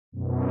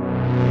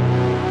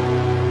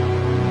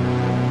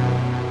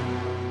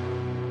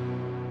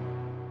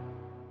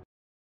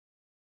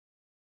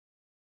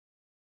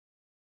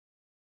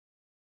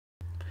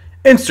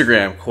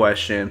Instagram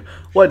question: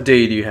 what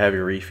day do you have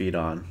your refeed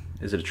on?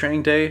 Is it a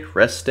training day,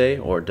 rest day,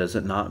 or does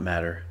it not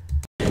matter?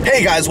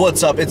 Hey guys,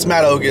 what's up? It's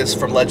Matt Ogus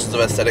from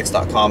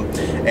legendsofesthetics.com,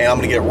 and I'm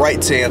going to get right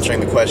to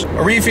answering the question.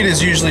 A refeed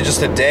is usually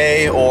just a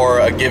day or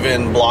a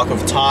given block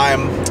of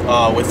time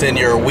within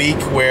your week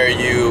where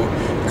you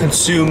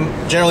consume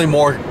generally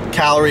more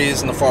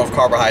calories in the form of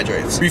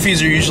carbohydrates.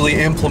 Refeeds are usually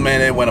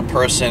implemented when a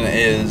person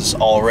is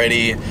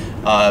already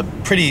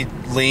pretty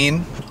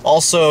lean.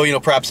 Also,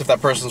 perhaps if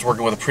that person's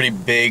working with a pretty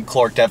big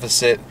caloric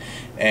deficit,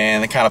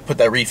 and they kind of put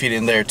that refeed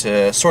in there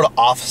to sort of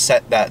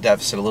offset that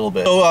deficit a little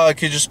bit. So it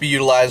could just be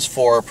utilized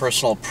for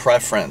personal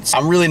preference.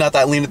 I'm really not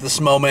that lean at this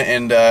moment,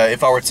 and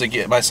if I were to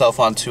get myself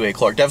onto a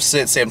caloric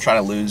deficit, say I'm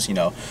trying to lose,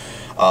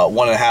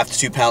 1.5 to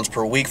 2 pounds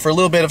per week for a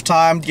little bit of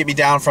time to get me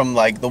down from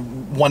like the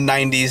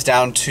 190s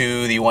down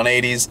to the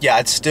 180s, yeah,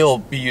 I'd still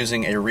be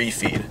using a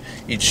refeed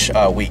each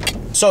week.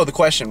 So the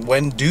question,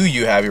 when do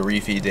you have your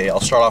refeed day?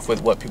 I'll start off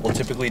with what people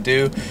typically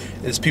do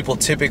is people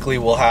typically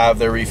will have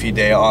their refeed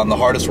day on the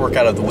hardest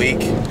workout of the week,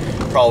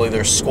 probably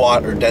their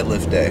squat or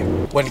deadlift day.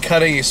 When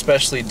cutting,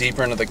 especially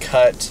deeper into the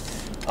cut,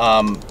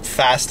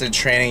 fasted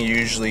training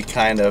usually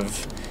kind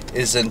of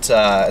isn't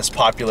as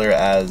popular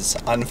as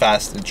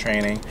unfasted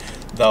training.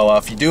 Though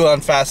if you do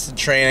unfasted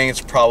training,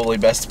 it's probably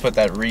best to put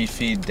that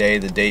refeed day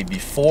the day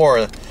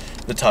before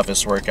the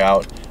toughest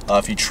workout.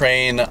 If you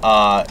train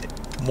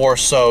more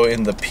so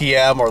in the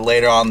PM or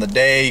later on the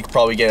day, you could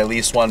probably get at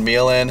least one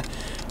meal in.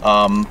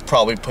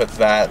 Probably put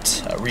that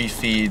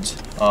refeed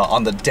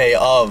on the day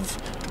of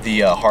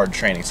the hard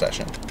training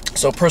session.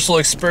 So personal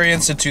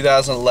experience in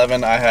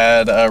 2011, I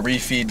had a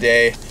refeed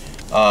day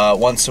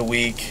once a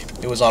week.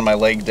 It was on my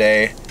leg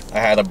day. I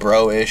had a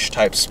bro-ish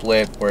type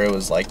split where it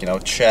was like,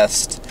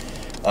 chest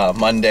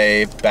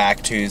Monday,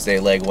 back Tuesday,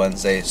 leg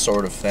Wednesday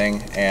sort of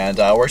thing, and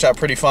worked out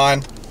pretty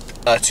fine.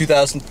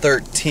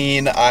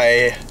 2013,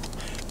 I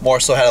more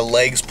so had a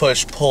legs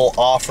push, pull,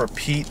 off,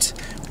 repeat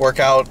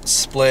workout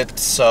split,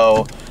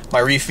 so my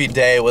refeed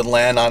day would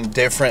land on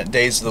different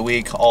days of the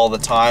week all the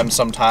time,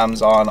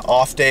 sometimes on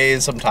off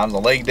days, sometimes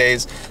on leg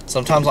days,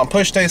 sometimes on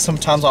push days,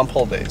 sometimes on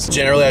pull days.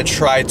 Generally, I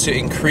try to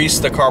increase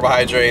the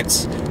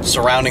carbohydrates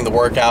surrounding the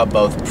workout,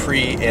 both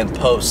pre and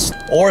post.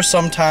 Or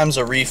sometimes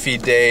a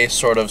refeed day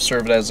sort of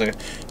served as a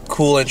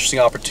cool, interesting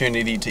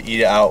opportunity to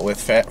eat out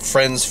with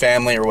friends,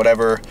 family, or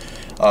whatever,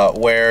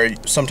 where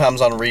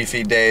sometimes on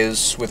refeed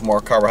days with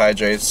more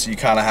carbohydrates, you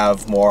kind of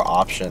have more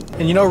option.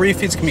 And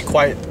refeeds can be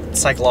quite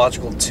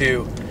psychological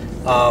too.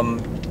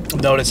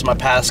 Noticed in my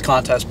past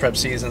contest prep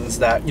seasons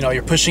that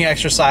you're pushing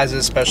exercises,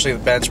 especially the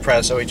bench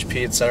press,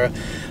 OHP, etc.,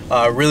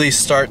 really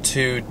start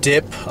to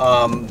dip.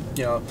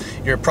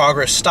 Your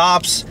progress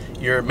stops,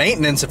 your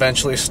maintenance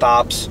eventually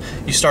stops,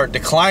 you start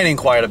declining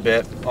quite a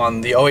bit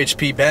on the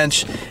OHP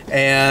bench,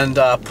 and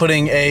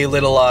putting a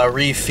little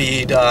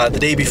refeed the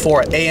day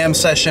before an AM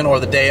session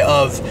or the day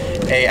of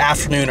a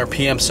afternoon or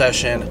PM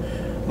session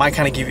might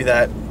kind of give you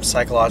that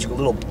psychological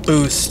little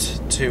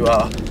boost to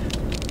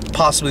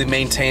possibly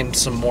maintain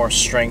some more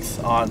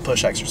strength on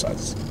push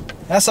exercises.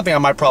 That's something I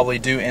might probably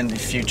do in the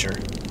future.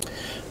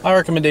 My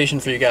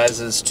recommendation for you guys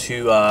is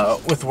to,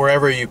 with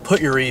wherever you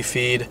put your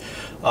refeed,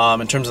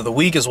 in terms of the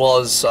week, as well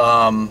as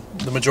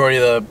the majority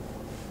of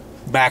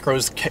the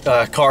macros,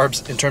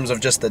 carbs, in terms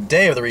of just the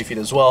day of the refeed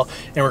as well,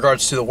 in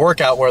regards to the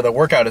workout, where the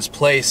workout is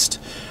placed,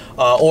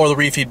 or the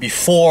refeed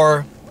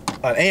before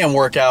an AM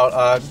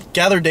workout,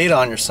 gather data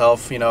on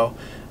yourself,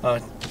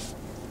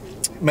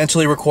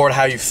 mentally record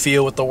how you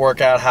feel with the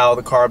workout, how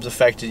the carbs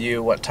affected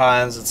you, what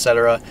times,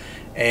 etc.,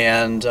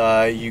 and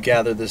you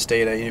gather this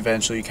data, and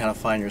eventually you kind of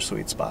find your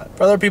sweet spot.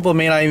 For other people, it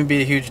may not even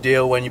be a huge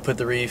deal when you put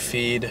the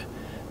refeed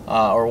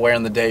or where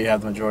in the day you have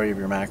the majority of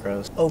your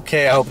macros.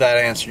 Okay, I hope that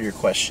answered your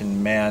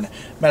question, man.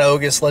 Matt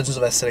Ogus,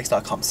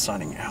 legendsofesthetics.com,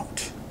 signing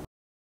out.